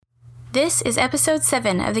This is episode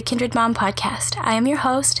 7 of the Kindred Mom podcast. I am your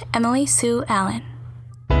host, Emily Sue Allen.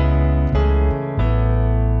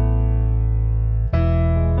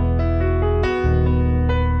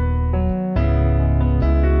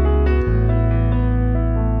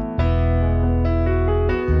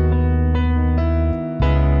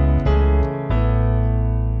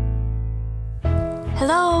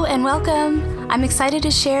 Hello and welcome. I'm excited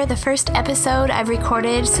to share the first episode I've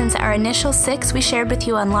recorded since our initial 6 we shared with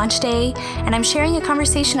you on launch day, and I'm sharing a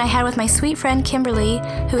conversation I had with my sweet friend Kimberly,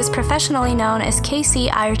 who is professionally known as KC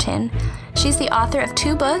Ireton. She's the author of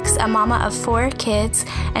 2 books, a mama of 4 kids,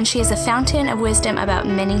 and she is a fountain of wisdom about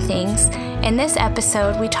many things. In this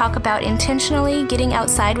episode, we talk about intentionally getting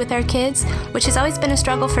outside with our kids, which has always been a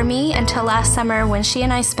struggle for me until last summer when she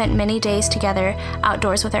and I spent many days together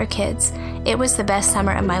outdoors with our kids. It was the best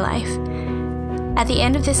summer of my life. At the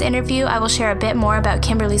end of this interview, I will share a bit more about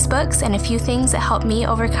Kimberly's books and a few things that helped me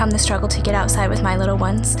overcome the struggle to get outside with my little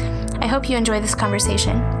ones. I hope you enjoy this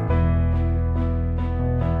conversation.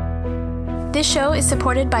 This show is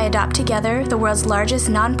supported by Adopt Together, the world's largest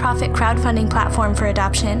nonprofit crowdfunding platform for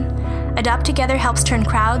adoption. Adopt Together helps turn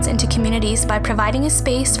crowds into communities by providing a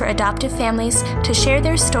space for adoptive families to share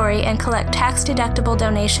their story and collect tax-deductible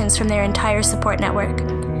donations from their entire support network.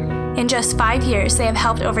 In just 5 years, they have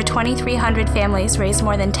helped over 2,300 families raise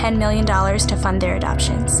more than $10 million to fund their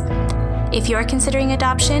adoptions. If you're considering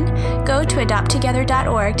adoption, go to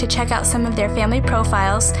adopttogether.org to check out some of their family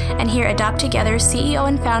profiles and hear Adopt Together CEO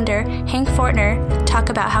and founder Hank Fortner talk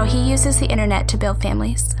about how he uses the internet to build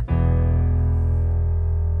families.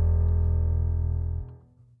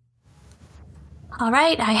 All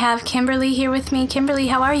right, I have Kimberly here with me. Kimberly,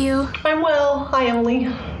 how are you? I'm well. Hi, Emily.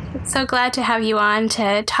 So glad to have you on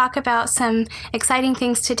to talk about some exciting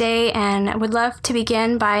things today, and I would love to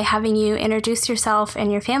begin by having you introduce yourself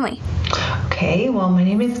and your family. Okay, well, my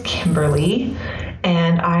name is Kimberly,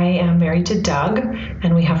 and I am married to Doug,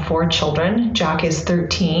 and we have 4 children. Jack is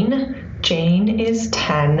 13, Jane is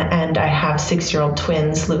 10, and I have 6-year-old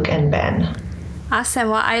twins, Luke and Ben. Awesome.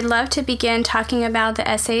 Well, I'd love to begin talking about the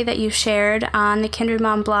essay that you shared on the Kindred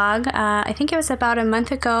Mom blog. I think it was about a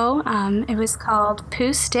month ago. It was called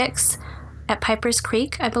Pooh Sticks at Piper's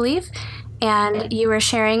Creek, I believe. And you were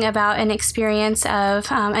sharing about an experience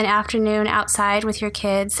of an afternoon outside with your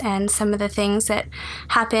kids and some of the things that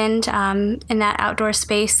happened in that outdoor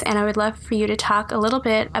space. And I would love for you to talk a little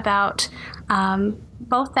bit about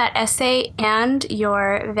both that essay and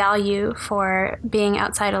your value for being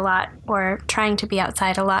outside a lot or trying to be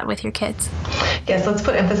outside a lot with your kids. Yes, let's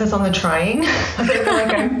put emphasis on the trying. I feel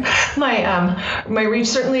like my reach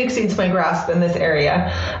certainly exceeds my grasp in this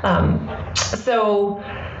area. So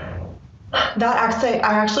that essay,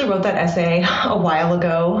 I actually wrote that essay a while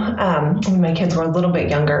ago when my kids were a little bit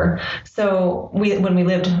younger. So when we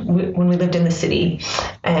lived in the city,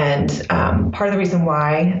 and part of the reason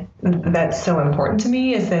why that's so important to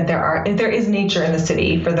me is that there is nature in the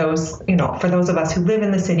city. For those of us who live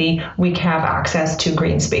in the city, we have access to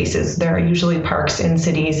green spaces. There are usually parks in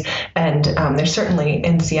cities, and there's certainly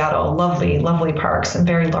in Seattle lovely parks and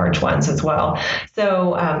very large ones as well.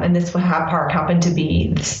 So and this park happened to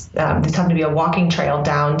be a walking trail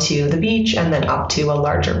down to the beach and then up to a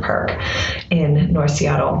larger park in North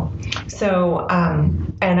Seattle. So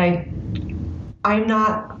and I'm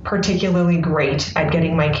not particularly great at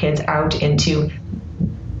getting my kids out into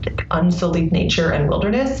unsullied nature and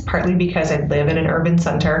wilderness, partly because I live in an urban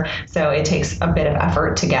center. So it takes a bit of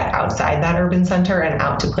effort to get outside that urban center and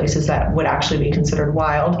out to places that would actually be considered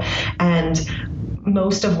wild. And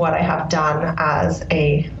most of what I have done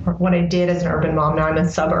what I did as an urban mom, now I'm a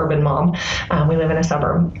suburban mom. We live in a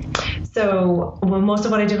suburb. So most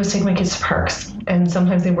of what I did was take my kids to parks. And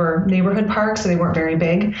sometimes they were neighborhood parks, so they weren't very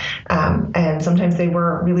big. And sometimes they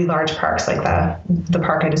were really large parks, like the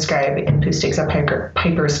park I describe in Pooh Sticks at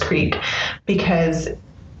Piper's Creek, because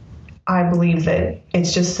I believe that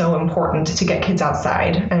it's just so important to get kids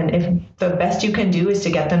outside. And if the best you can do is to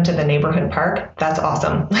get them to the neighborhood park, that's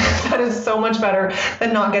awesome. That is so much better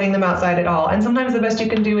than not getting them outside at all. And sometimes the best you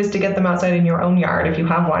can do is to get them outside in your own yard if you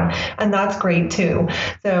have one. And that's great too.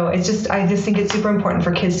 So I just think it's super important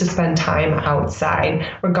for kids to spend time outside,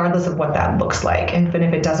 regardless of what that looks like. And even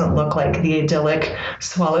if it doesn't look like the idyllic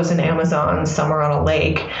swallows in Amazon, summer on a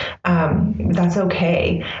lake, that's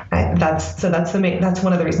okay. That's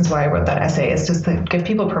one of the reasons why I wrote that essay, is just to give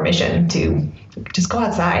people permission to just go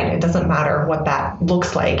outside. It doesn't matter what that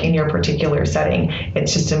looks like in your particular setting.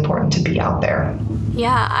 It's just important to be out there.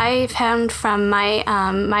 Yeah, I found from my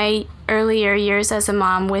my earlier years as a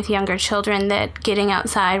mom with younger children that getting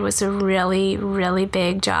outside was a really, really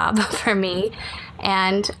big job for me.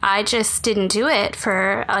 And I just didn't do it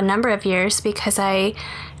for a number of years because I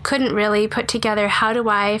couldn't really put together how do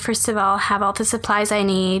I, first of all, have all the supplies I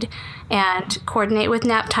need and coordinate with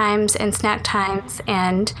nap times and snack times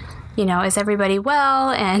and, you know, is everybody well,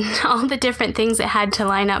 and all the different things that had to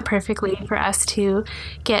line up perfectly for us to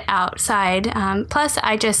get outside. Plus,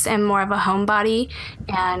 I just am more of a homebody,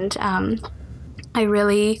 and I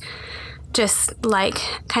really just like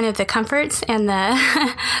kind of the comforts and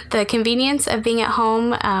the convenience of being at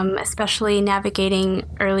home, especially navigating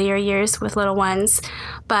earlier years with little ones.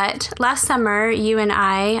 But last summer, you and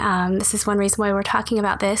I, this is one reason why we're talking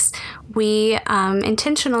about this, we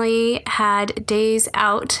intentionally had days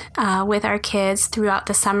out with our kids throughout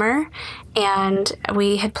the summer. And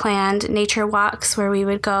we had planned nature walks where we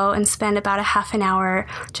would go and spend about a half an hour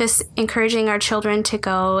just encouraging our children to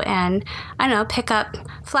go and, I don't know, pick up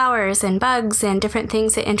flowers and bugs and different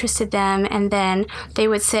things that interested them. And then they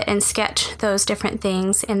would sit and sketch those different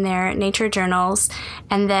things in their nature journals.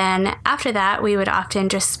 And then after that, we would often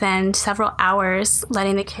just spend several hours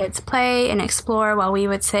letting the kids play and explore while we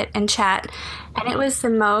would sit and chat. And it was the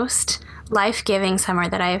most life-giving summer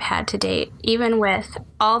that I have had to date, even with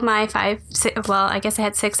all my I guess I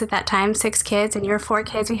had 6 at that time, 6 kids, and your 4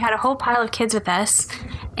 kids. We had a whole pile of kids with us,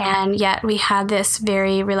 and yet we had this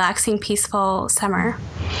very relaxing, peaceful summer.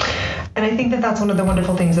 And I think that that's one of the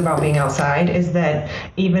wonderful things about being outside is that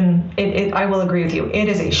even I will agree with you, it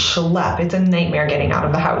is a schlep. It's a nightmare getting out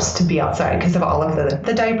of the house to be outside because of all of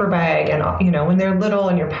the diaper bag and, you know, when they're little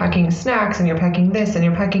and you're packing snacks and you're packing this and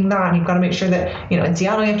you're packing that, and you've got to make sure that, you know, in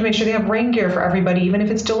Seattle, you have to make sure they have rain gear for everybody, even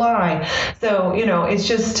if it's July. So, you know, it's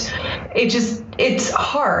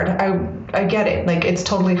hard. I get it. Like, it's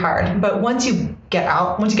totally hard. But once you get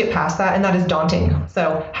past that, and that is daunting.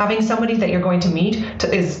 So having somebody that you're going to meet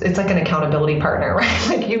it's like an accountability partner, right?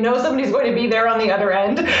 Like, you know, somebody's going to be there on the other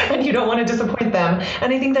end and you don't want to disappoint them.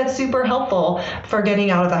 And I think that's super helpful for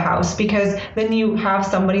getting out of the house, because then you have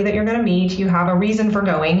somebody that you're going to meet, you have a reason for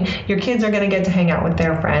going, your kids are going to get to hang out with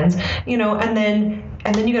their friends, you know, and then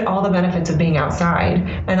you get all the benefits of being outside.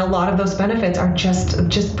 And a lot of those benefits are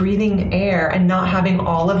just breathing air and not having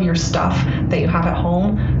all of your stuff that you have at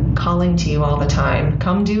home calling to you all the time.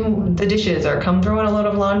 Come do the dishes, or come throw in a load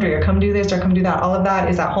of laundry, or come do this, or come do that. All of that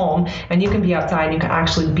is at home, and you can be outside. You can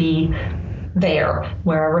actually be there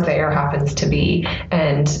wherever the air happens to be.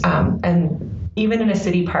 And even in a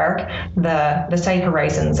city park, the sight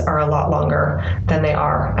horizons are a lot longer than they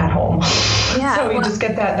are at home. Yeah, so you just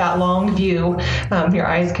get that long view. Your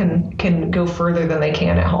eyes can go further than they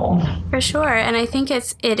can at home. For sure. And I think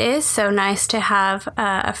it is so nice to have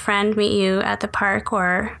a friend meet you at the park,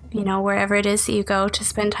 or, you know, wherever it is that you go to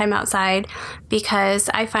spend time outside, because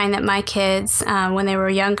I find that my kids, when they were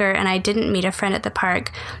younger and I didn't meet a friend at the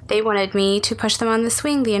park, they wanted me to push them on the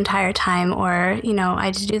swing the entire time, or, you know, I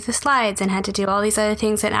had to do the slides and had to do all these other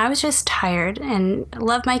things, and I was just tired, and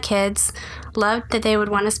loved my kids, loved that they would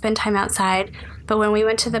want to spend time outside. But when we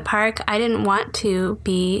went to the park, I didn't want to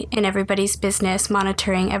be in everybody's business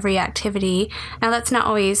monitoring every activity. Now, that's not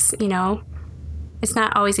always, you know, it's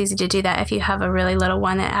not always easy to do that if you have a really little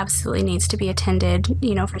one that absolutely needs to be attended,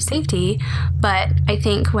 you know, for safety. But I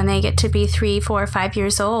think when they get to be 3, 4, 5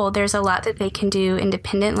 years old, there's a lot that they can do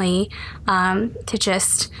independently to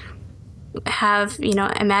just have, you know,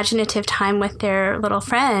 imaginative time with their little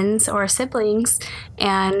friends or siblings.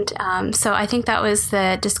 And so I think that was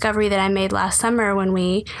the discovery that I made last summer when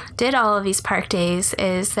we did all of these park days,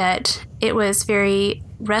 is that it was very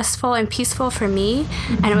restful and peaceful for me,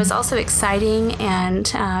 and it was also exciting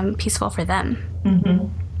and peaceful for them. Mm-hmm.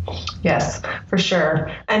 Yes, for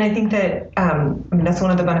sure. And I think that, that's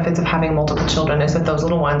one of the benefits of having multiple children, is that those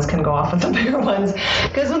little ones can go off with the bigger ones.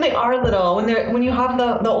 Because when they are little, when you have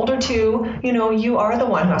the older two, you know, you are the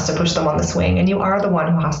one who has to push them on the swing, and you are the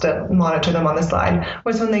one who has to monitor them on the slide.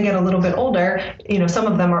 Whereas when they get a little bit older, you know, some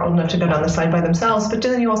of them are old enough to go down the slide by themselves, but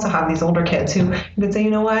then you also have these older kids who you could say, you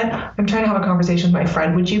know what, I'm trying to have a conversation with my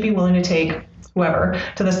friend. Would you be willing to take whoever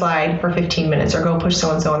to the slide for 15 minutes, or go push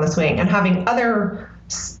so-and-so on the swing? And having other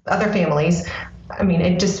families, I mean,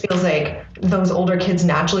 it just feels like those older kids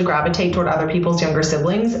naturally gravitate toward other people's younger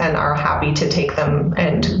siblings and are happy to take them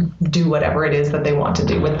and do whatever it is that they want to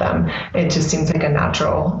do with them. It just seems like a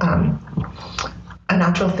natural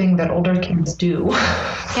thing that older kids do.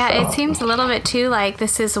 Yeah, so. It seems a little bit too like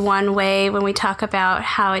this is one way, when we talk about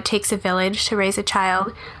how it takes a village to raise a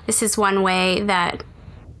child, this is one way that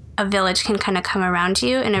a village can kind of come around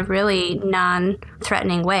you in a really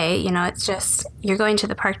threatening way. It's just you're going to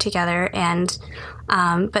the park together, and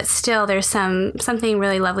but still there's something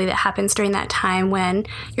really lovely that happens during that time when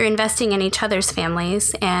you're investing in each other's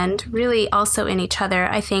families and really also in each other.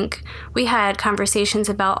 I think we had conversations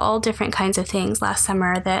about all different kinds of things last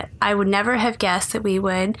summer that I would never have guessed that we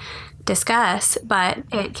would discuss, but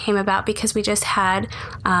it came about because we just had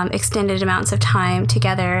extended amounts of time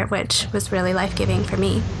together, which was really life-giving for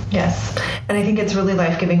me. Yes, and I think it's really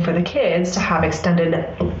life-giving for the kids to have extended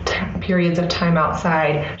periods of time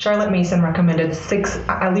outside. Charlotte Mason recommended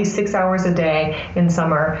at least 6 hours a day in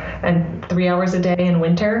summer and 3 hours a day in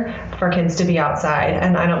winter for kids to be outside,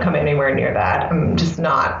 and I don't come anywhere near that. I'm just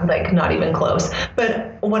not even close.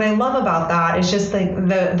 But what I love about that is just like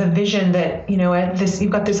the vision that,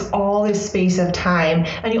 you've got all this space of time,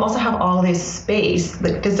 and you also have all this space,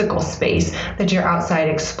 the physical space that you're outside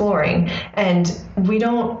exploring. And we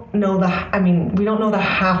don't know the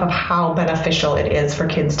half of how beneficial it is for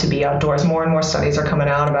kids to be outdoors. More and more studies are coming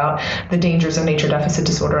out about the dangers of nature deficit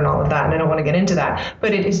disorder and all of that, and I don't want to get into that,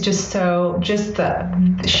 but it is just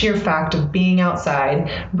the sheer fact of being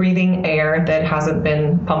outside, breathing air that hasn't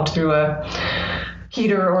been pumped through a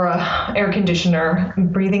heater or a air conditioner,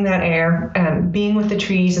 breathing that air and being with the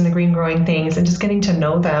trees and the green growing things and just getting to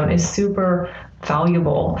know them is super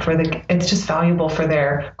valuable it's just valuable for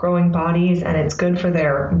their growing bodies, and it's good for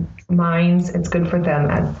their minds. It's good for them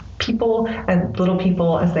as people and little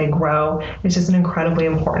people as they grow. It's just an incredibly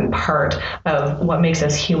important part of what makes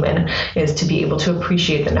us human, is to be able to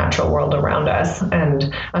appreciate the natural world around us.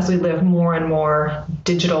 And as we live more and more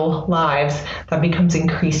digital lives, that becomes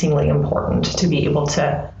increasingly important to be able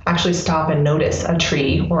to actually stop and notice a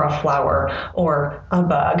tree or a flower or a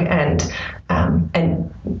bug, and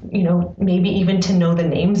maybe even to know the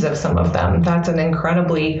names of some of them.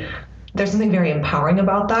 There's something very empowering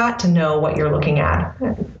about that, to know what you're looking at.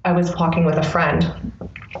 I was walking with a friend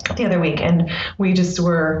the other week, and we just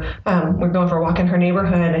we're going for a walk in her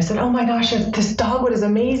neighborhood, and I said, "Oh my gosh, this dogwood is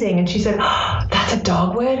amazing." And she said, "Oh, that's a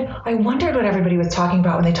dogwood? I wondered what everybody was talking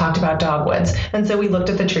about when they talked about dogwoods." And so we looked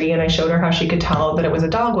at the tree, and I showed her how she could tell that it was a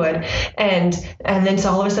dogwood, and then so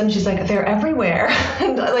all of a sudden she's like, "They're everywhere."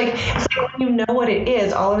 And it's like when you know what it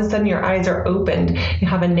is, all of a sudden your eyes are opened, you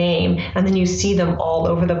have a name, and then you see them all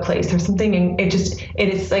over the place. There's something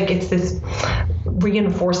it's this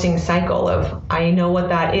reinforcing cycle of, I know what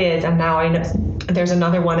that is, and now I know there's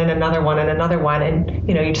another one and another one and another one, and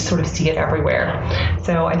you just sort of see it everywhere.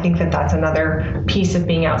 So I think that's another piece of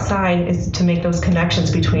being outside, is to make those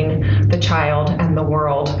connections between the child and the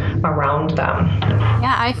world around them.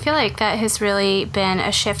 Yeah, I feel like that has really been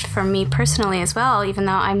a shift for me personally as well, even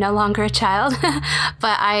though I'm no longer a child.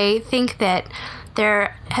 But I think that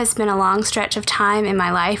there has been a long stretch of time in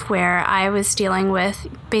my life where I was dealing with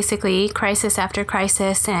basically crisis after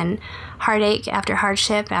crisis and heartache after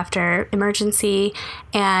hardship after emergency,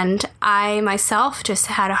 and I myself just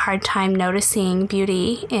had a hard time noticing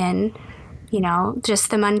beauty in,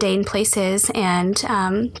 just the mundane places. And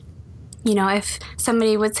if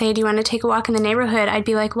somebody would say, "Do you want to take a walk in the neighborhood?" I'd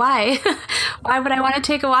be like, "Why? Why would I want to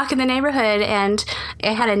take a walk in the neighborhood?" And I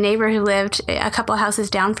had a neighbor who lived a couple houses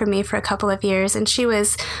down from me for a couple of years, and she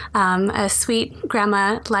was a sweet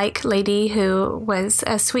grandma-like lady who was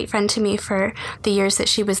a sweet friend to me for the years that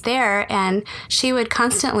she was there. And she would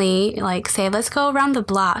constantly say, "Let's go around the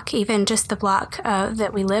block," even just the block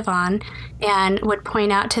that we live on, and would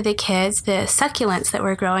point out to the kids the succulents that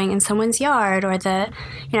were growing in someone's yard, or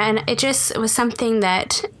and it just was something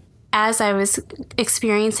that, as I was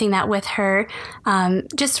experiencing that with her,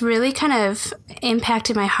 just really kind of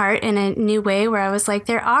impacted my heart in a new way, where I was like,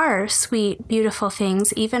 there are sweet, beautiful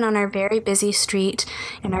things, even on our very busy street,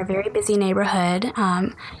 in our very busy neighborhood.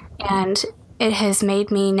 And it has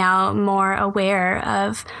made me now more aware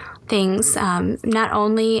of things, not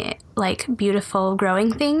only like beautiful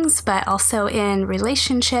growing things, but also in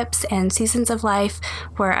relationships and seasons of life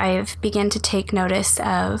where I've begun to take notice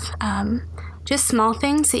of just small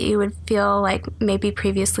things that you would feel like maybe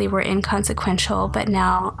previously were inconsequential, but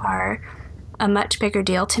now are a much bigger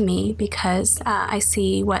deal to me because I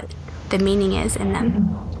see what the meaning is in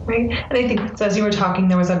them. Right. And I think, so as you were talking,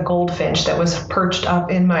 there was a goldfinch that was perched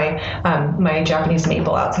up in my my Japanese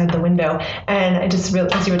maple outside the window. And I just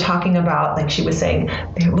realized, as you were talking about, she was saying,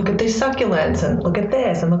 look at these succulents and look at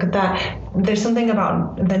this and look at that. There's something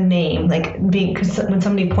about the name, because when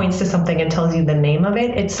somebody points to something and tells you the name of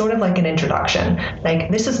it, it's sort of like an introduction.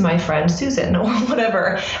 This is my friend Susan or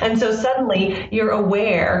whatever. And so suddenly you're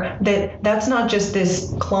aware that that's not just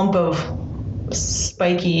this clump of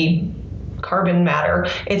spiky carbon matter.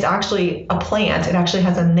 It's actually a plant. It actually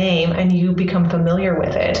has a name, and you become familiar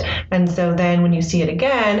with it. And so then when you see it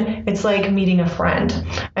again, it's like meeting a friend,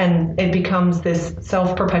 and it becomes this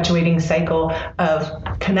self-perpetuating cycle of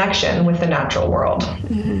connection with the natural world.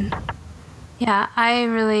 Mm-hmm. Yeah, I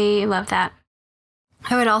really love that.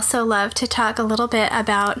 I would also love to talk a little bit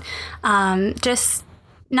about just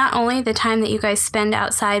not only the time that you guys spend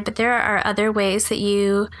outside, but there are other ways that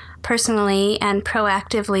you personally and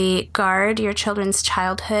proactively guard your children's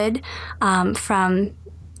childhood from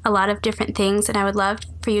a lot of different things. And I would love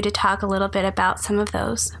for you to talk a little bit about some of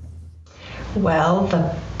those. Well,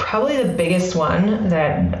 probably the biggest one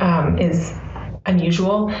that is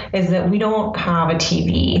unusual is that we don't have a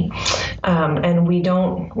TV. And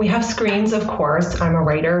we have screens, of course. I'm a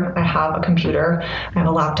writer. I have a computer. I have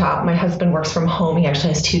a laptop. My husband works from home. He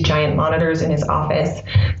actually has 2 giant monitors in his office.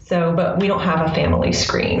 But we don't have a family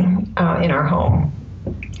screen in our home.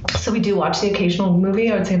 So we do watch the occasional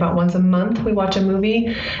movie. I would say about once a month we watch a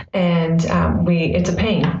movie, and it's a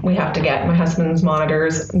pain. We have to get my husband's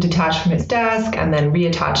monitors detached from his desk and then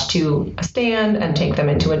reattached to a stand and take them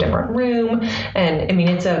into a different room. And I mean,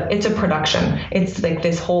 it's a production. It's like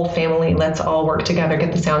this whole family, let's all work together,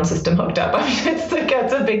 get the sound system hooked up. I mean,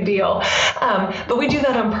 it's a big deal. But we do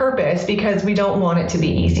that on purpose because we don't want it to be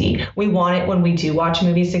easy. We want it when we do watch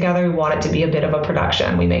movies together. We want it to be a bit of a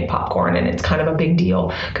production. We make popcorn, and it's kind of a big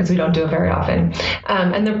deal because we don't do it very often.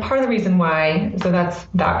 And part of the reason why, so that's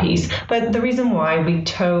that piece, but the reason why we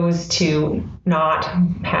chose to not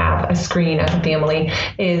have a screen as a family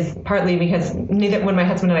is partly because when my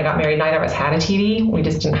husband and I got married, neither of us had a TV. We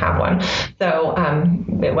just didn't have one. So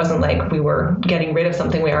it wasn't like we were getting rid of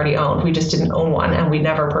something we already owned. We just didn't own one, and we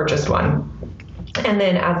never purchased one. And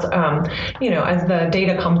then as the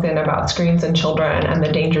data comes in about screens and children and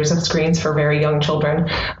the dangers of screens for very young children,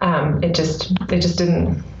 it just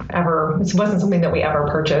didn't ever, it wasn't something that we ever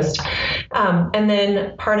purchased. And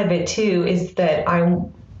then part of it too is that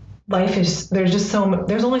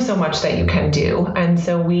there's only so much that you can do. And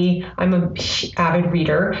so I'm an avid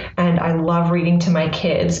reader, and I love reading to my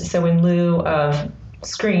kids. So in lieu of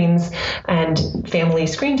screens and family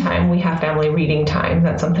screen time, we have family reading time.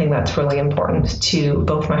 That's something that's really important to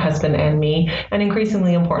both my husband and me, and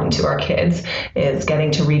increasingly important to our kids, is getting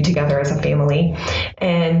to read together as a family.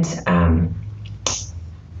 And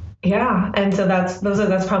and so that's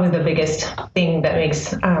probably the biggest thing that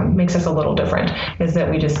makes us a little different, is that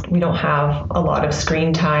we don't have a lot of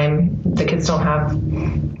screen time. The kids don't have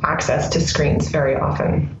access to screens very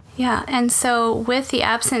often. Yeah, and so with the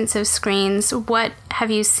absence of screens, what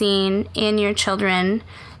have you seen in your children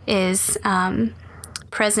is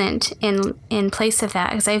present in place of that?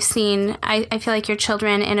 Because I feel like your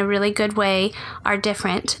children in a really good way are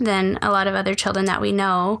different than a lot of other children that we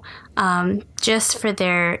know, just for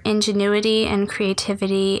their ingenuity and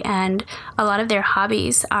creativity, and a lot of their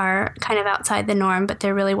hobbies are kind of outside the norm, but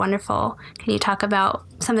they're really wonderful. Can you talk about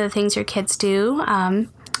some of the things your kids do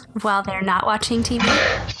while they're not watching TV?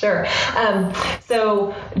 Sure.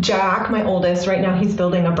 So Jack, my oldest, right now he's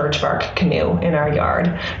building a birch bark canoe in our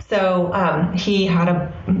yard. So he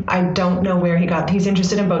had I don't know where he's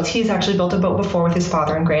interested in boats. He's actually built a boat before with his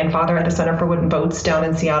father and grandfather at the Center for Wooden Boats down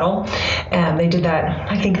in Seattle. And they did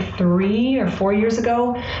that, I think, 3 or 4 years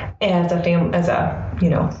ago as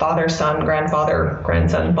a father, son, grandfather,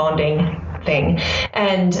 grandson bonding thing.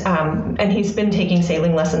 And he's been taking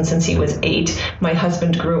sailing lessons since he was 8. My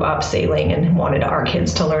husband grew up sailing and wanted our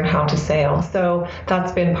kids to learn how to sail. So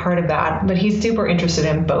that's been part of that. But he's super interested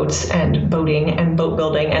in boats and boating and boat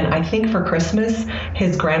building. And I think for Christmas,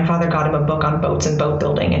 his grandfather got him a book on boats and boat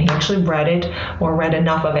building. And he actually read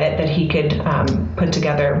enough of it that he could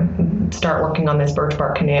start working on this birch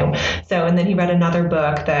bark canoe. So, and then he read another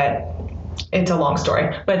book that, it's a long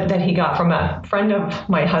story, but that he got from a friend of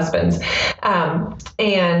my husband's.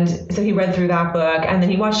 And so he read through that book, and then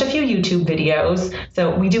he watched a few YouTube videos.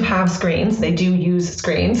 So we do have screens. They do use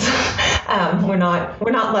screens. We're not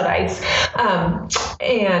Luddites.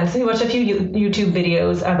 And so he watched a few YouTube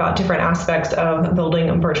videos about different aspects of building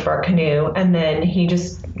a birch bark canoe. And then he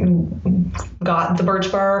just got the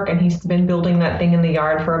birch bark, and he's been building that thing in the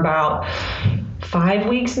yard for about 5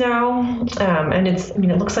 weeks now. And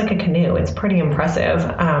it looks like a canoe. It's pretty impressive.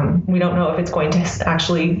 We don't know if it's going to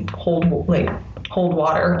actually hold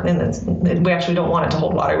water, and we actually don't want it to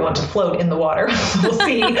hold water. We want it to float in the water. We'll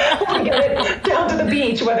see when we get it down to the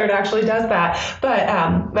beach whether it actually does that. But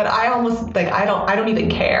I almost I don't even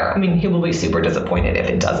care. I mean, he will be super disappointed if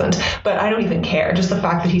it doesn't, but I don't even care. Just the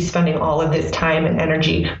fact that he's spending all of this time and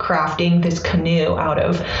energy crafting this canoe out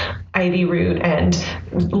of ivy root and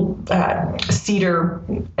cedar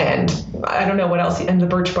and I don't know what else, and the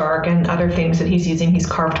birch bark and other things that he's using. He's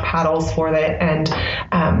carved paddles for it, and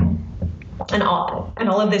all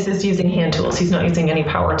of this is using hand tools. He's not using any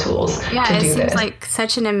power tools to do this. Yeah, it seems like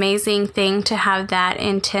such an amazing thing to have that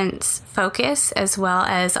intense focus, as well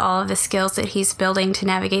as all of the skills that he's building to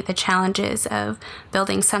navigate the challenges of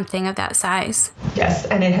building something of that size. Yes,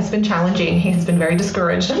 and it has been challenging. He has been very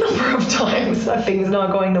discouraged a number of times of things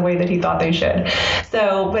not going the way that he thought they should.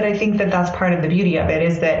 So, but I think that that's part of the beauty of it,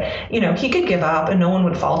 is that, he could give up and no one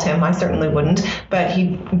would fault him. I certainly wouldn't, but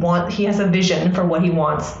he has a vision for what he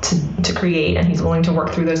wants to create, and he's willing to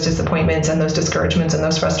work through those disappointments and those discouragements and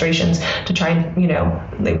those frustrations to try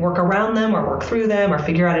and, work around them or work through them or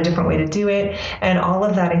figure out a different way to do it. And all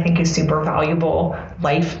of that, I think, is super valuable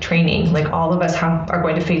life training. Like, all of us are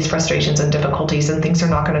going to face frustrations and difficulties, and things are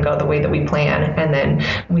not going to go the way that we plan. And then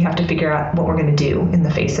we have to figure out what we're going to do in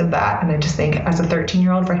the face of that. And I just think, as a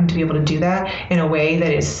 13-year-old, for him to be able to do that in a way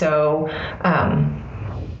that is so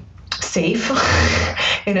safe,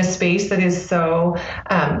 in a space that is so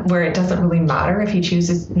where it doesn't really matter if he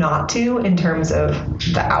chooses not to in terms of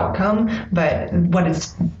the outcome, but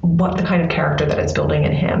what the kind of character that it's building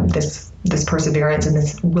in him, this perseverance and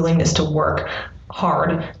this willingness to work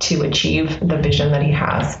hard to achieve the vision that he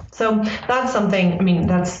has. So that's something.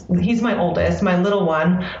 He's my oldest. My little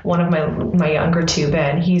one of my younger two,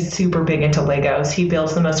 Ben, he's super big into Legos. He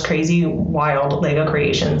builds the most crazy, wild Lego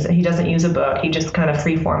creations. He doesn't use a book. He just kind of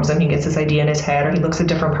freeforms them. He gets this idea in his head, or he looks at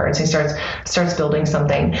different parts and he starts building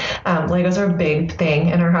something. Legos are a big thing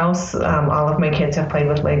in our house. All of my kids have played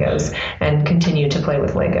with Legos and continue to play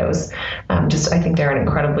with Legos. I think they're an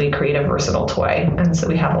incredibly creative, versatile toy. And so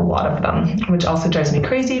we have a lot of them, which also drives me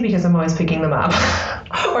crazy because I'm always picking them up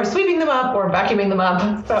or sweeping them up or vacuuming them up.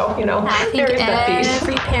 So, I think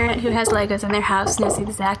every parent who has Legos in their house knows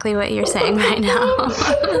exactly what you're saying right now.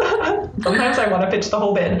 Sometimes I want to pitch the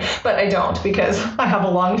whole bin, but I don't, because I have a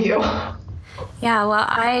long view. Yeah, well,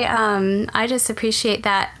 I just appreciate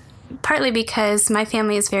that, partly because my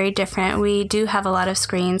family is very different. We do have a lot of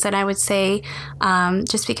screens, and I would say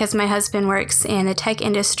just because my husband works in the tech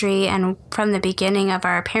industry, and from the beginning of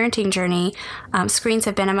our parenting journey, screens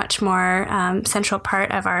have been a much more central part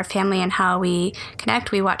of our family and how we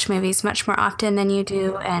connect. We watch movies much more often than you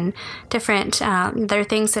do, and different. There are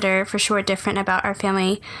things that are for sure different about our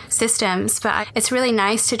family systems, but it's really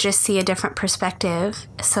nice to just see a different perspective,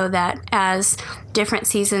 so that as different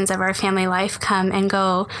seasons of our family life come and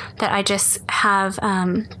go, that I just have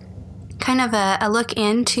kind of a look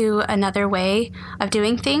into another way of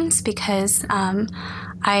doing things, because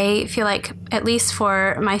I feel like, at least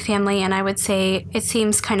for my family, and I would say it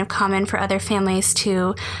seems kind of common for other families,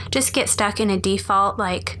 to just get stuck in a default,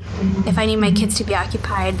 like, if I need my kids to be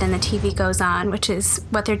occupied, then the TV goes on, which is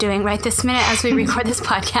what they're doing right this minute as we record this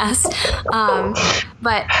podcast.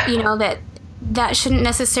 But, that shouldn't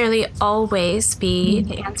necessarily always be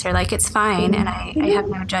the answer. Like, it's fine, and I have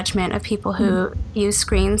no judgment of people who use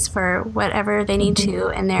screens for whatever they need to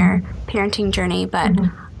in their parenting journey, but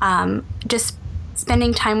just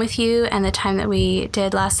spending time with you, and the time that we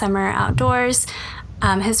did last summer outdoors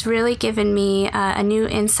has really given me a new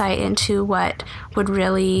insight into what would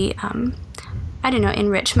really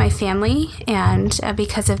enrich my family. And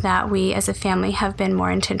because of that, we as a family have been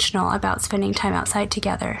more intentional about spending time outside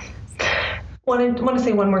together. I want to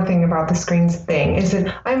say one more thing about the screens thing, is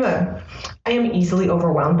that I am easily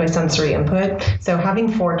overwhelmed by sensory input. So having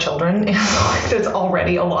 4 children is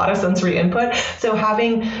already a lot of sensory input. So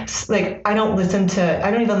having, I don't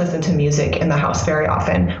even listen to music in the house very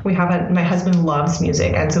often. My husband loves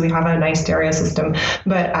music, and so we have a nice stereo system,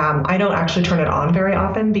 but I don't actually turn it on very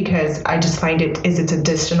often, because I just find it's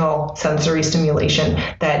additional sensory stimulation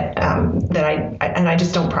that I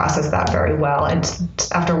just don't process that very well. And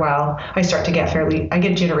after a while, I start to get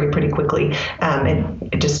jittery pretty quickly. And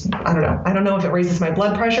it just, I don't know if it raises my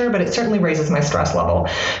blood pressure, but it certainly raises my stress level.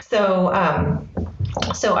 So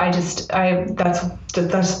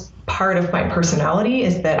that's part of my personality,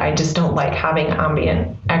 is that I just don't like having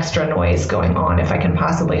ambient extra noise going on if I can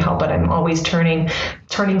possibly help it. I'm always turning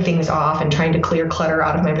things off and trying to clear clutter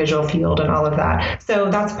out of my visual field and all of that. So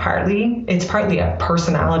it's partly a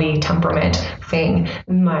personality temperament thing,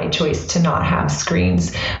 my choice to not have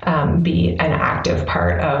screens be an active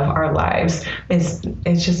part of our lives. It's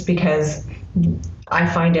just because I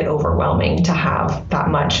find it overwhelming to have that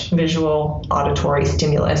much visual, auditory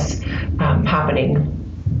stimulus happening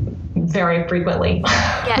very frequently.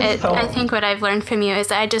 Yeah, I think what I've learned from you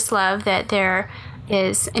is I just love that there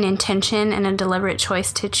is an intention and a deliberate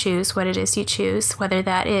choice to choose what it is you choose, whether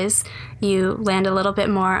that is you land a little bit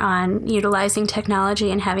more on utilizing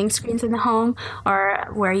technology and having screens in the home, or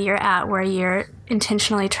where you're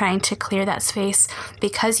intentionally trying to clear that space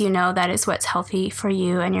because you know that is what's healthy for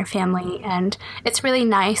you and your family. And it's really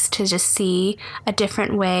nice to just see a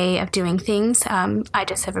different way of doing things. I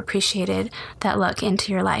just have appreciated that look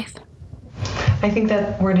into your life. I think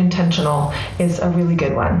that word intentional is a really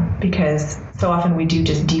good one, because so often we do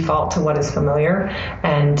just default to what is familiar,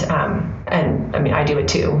 and I mean, I do it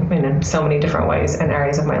too in so many different ways and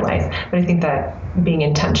areas of my life. But I think that being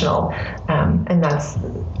intentional, and that's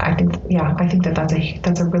a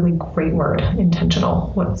really great word,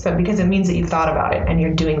 intentional. So because it means that you've thought about it and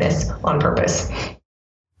you're doing this on purpose.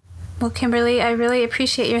 Well, Kimberly, I really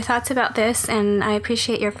appreciate your thoughts about this, and I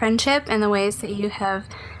appreciate your friendship and the ways that you have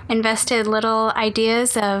invested little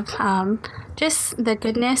ideas of just the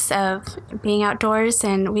goodness of being outdoors.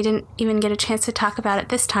 And we didn't even get a chance to talk about it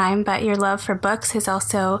this time, but your love for books has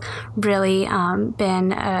also really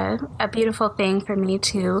been a beautiful thing for me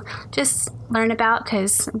to just learn about,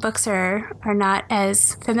 because books are not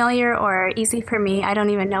as familiar or easy for me. I don't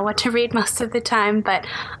even know what to read most of the time, but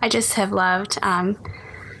I just have loved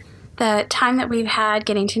the time that we've had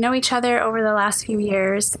getting to know each other over the last few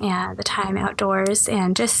years, and the time outdoors,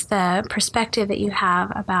 and just the perspective that you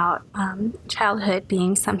have about childhood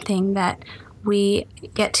being something that we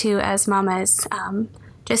get to as mamas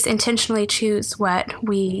just intentionally choose what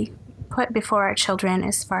we put before our children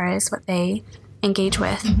as far as what they engage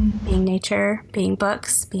with, being nature, being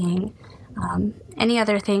books, being any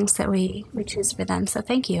other things that we choose for them. So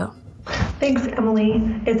thank you. Thanks, Emily.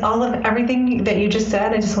 It's all of everything that you just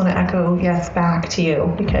said. I just want to echo yes back to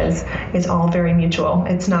you, because it's all very mutual.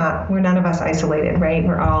 We're none of us isolated, right?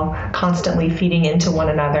 We're all constantly feeding into one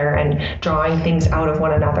another and drawing things out of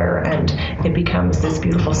one another, and it becomes this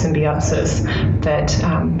beautiful symbiosis that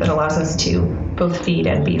allows us to both feed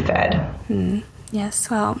and be fed. Yes,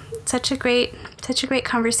 well, such a great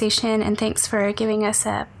conversation, and thanks for giving us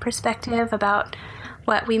a perspective about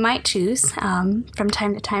what we might choose from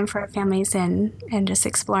time to time for our families, and just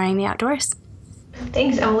exploring the outdoors.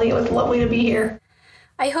 Thanks, Emily. It was lovely to be here.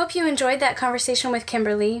 I hope you enjoyed that conversation with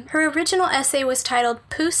Kimberly. Her original essay was titled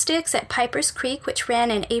Pooh Sticks at Piper's Creek, which ran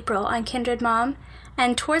in April on Kindred Mom.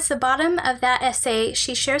 And towards the bottom of that essay,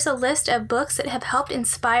 she shares a list of books that have helped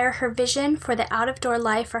inspire her vision for the out-of-door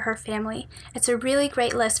life for her family. It's a really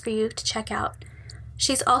great list for you to check out.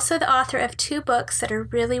 She's also the author of 2 books that are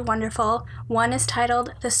really wonderful. One is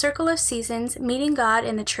titled The Circle of Seasons, Meeting God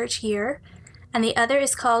in the Church Year, and the other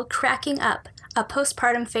is called Cracking Up, A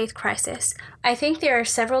Postpartum Faith Crisis. I think there are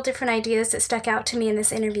several different ideas that stuck out to me in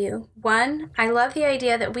this interview. One, I love the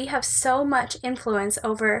idea that we have so much influence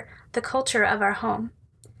over the culture of our home.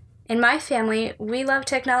 In my family, we love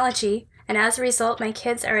technology, and as a result, my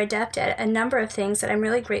kids are adept at a number of things that I'm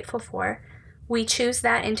really grateful for. We choose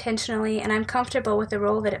that intentionally, and I'm comfortable with the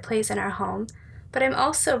role that it plays in our home. But I'm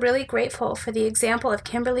also really grateful for the example of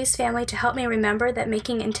Kimberly's family to help me remember that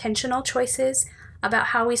making intentional choices about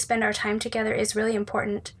how we spend our time together is really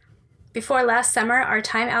important. Before last summer, our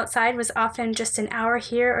time outside was often just an hour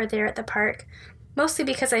here or there at the park, mostly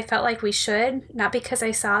because I felt like we should, not because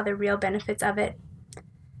I saw the real benefits of it.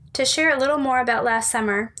 To share a little more about last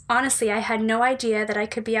summer, honestly, I had no idea that I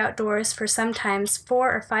could be outdoors for sometimes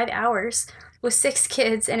 4 or 5 hours with 6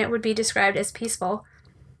 kids, and it would be described as peaceful.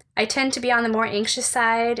 I tend to be on the more anxious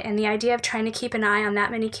side, and the idea of trying to keep an eye on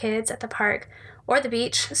that many kids at the park or the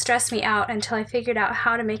beach stressed me out until I figured out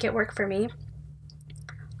how to make it work for me.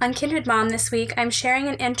 On Kindred Mom this week, I'm sharing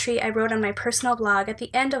an entry I wrote on my personal blog at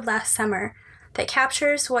the end of last summer that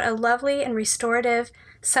captures what a lovely and restorative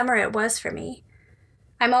summer it was for me.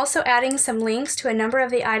 I'm also adding some links to a number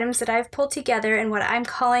of the items that I've pulled together in what I'm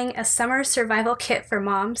calling a summer survival kit for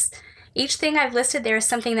moms. Each thing I've listed there is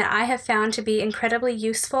something that I have found to be incredibly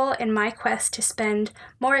useful in my quest to spend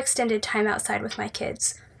more extended time outside with my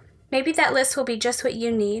kids. Maybe that list will be just what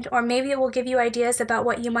you need, or maybe it will give you ideas about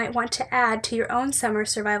what you might want to add to your own summer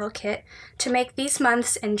survival kit to make these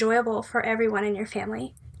months enjoyable for everyone in your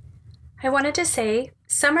family. I wanted to say,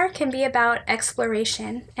 summer can be about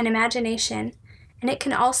exploration and imagination, and it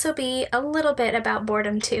can also be a little bit about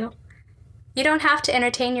boredom too. You don't have to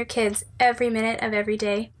entertain your kids every minute of every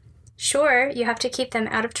day. Sure, you have to keep them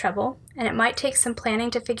out of trouble, and it might take some planning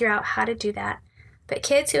to figure out how to do that. But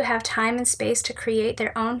kids who have time and space to create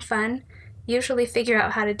their own fun usually figure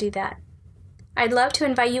out how to do that. I'd love to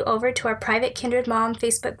invite you over to our private Kindred Mom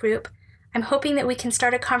Facebook group. I'm hoping that we can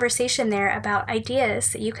start a conversation there about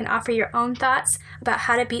ideas that you can offer your own thoughts about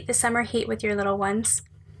how to beat the summer heat with your little ones.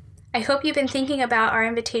 I hope you've been thinking about our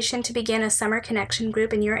invitation to begin a summer connection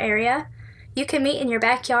group in your area. You can meet in your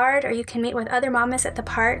backyard, or you can meet with other mamas at the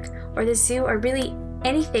park or the zoo, or really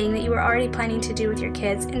anything that you are already planning to do with your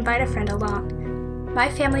kids. Invite a friend along. My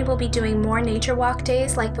family will be doing more nature walk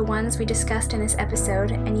days like the ones we discussed in this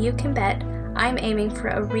episode, and you can bet I'm aiming for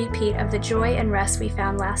a repeat of the joy and rest we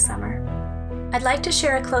found last summer. I'd like to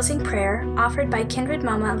share a closing prayer offered by kindred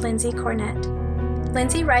mama Lindsay Cornett.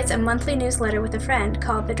 Lindsay writes a monthly newsletter with a friend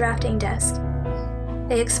called The Drafting Desk.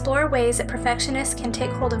 They explore ways that perfectionists can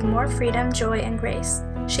take hold of more freedom, joy, and grace.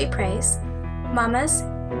 She prays, "Mamas,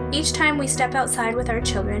 each time we step outside with our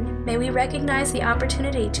children, may we recognize the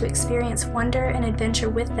opportunity to experience wonder and adventure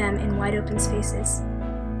with them in wide open spaces.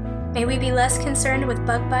 May we be less concerned with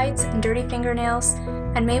bug bites and dirty fingernails,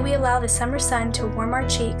 and may we allow the summer sun to warm our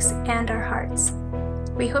cheeks and our hearts.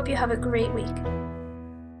 We hope you have a great week."